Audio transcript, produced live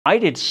I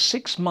did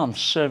 6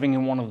 months serving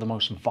in one of the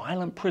most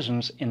violent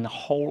prisons in the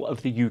whole of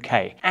the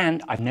UK,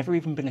 and I've never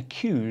even been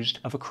accused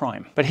of a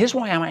crime. But here's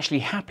why I'm actually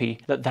happy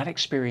that that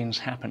experience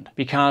happened.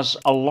 Because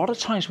a lot of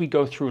times we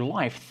go through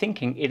life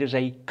thinking it is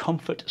a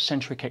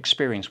comfort-centric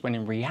experience, when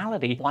in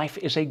reality, life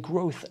is a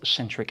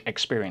growth-centric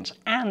experience.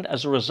 And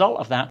as a result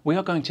of that, we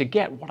are going to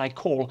get what I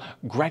call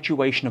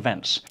graduation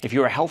events. If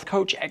you're a health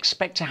coach,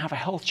 expect to have a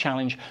health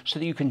challenge so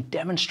that you can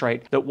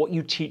demonstrate that what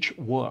you teach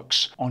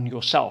works on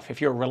yourself.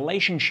 If you're a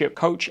relationship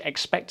coach,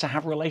 expect to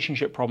have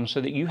relationship problems so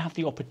that you have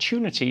the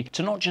opportunity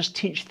to not just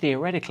teach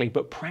theoretically,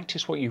 but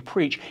practice what you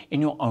preach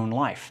in your own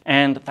life.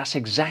 And that's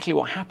exactly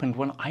what happened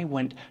when I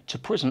went to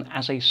prison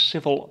as a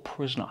civil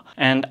prisoner.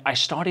 And I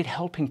started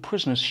helping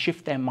prisoners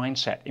shift their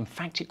mindset. In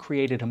fact, it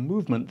created a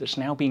movement that's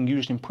now being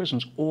used in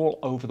prisons all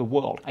over the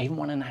world. I even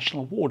won a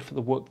national award for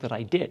the work that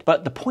I did.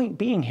 But the point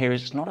being here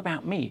is it's not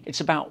about me.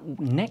 It's about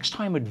next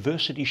time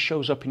adversity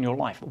shows up in your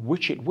life,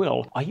 which it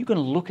will, are you going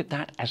to look at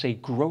that as a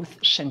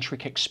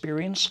growth-centric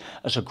experience,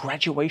 as a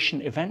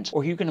graduation event,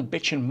 or are you going to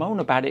bitch and moan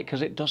about it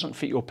because it doesn't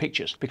fit your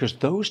pictures? Because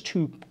those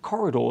two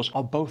corridors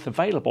are both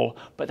available,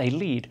 but they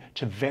lead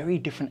to very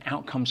different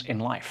outcomes in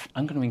life.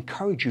 I'm going to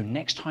encourage you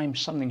next time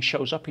something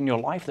shows up in your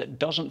life that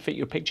doesn't fit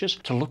your pictures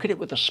to look at it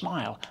with a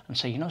smile and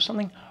say, you know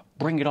something,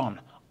 bring it on.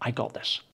 I got this.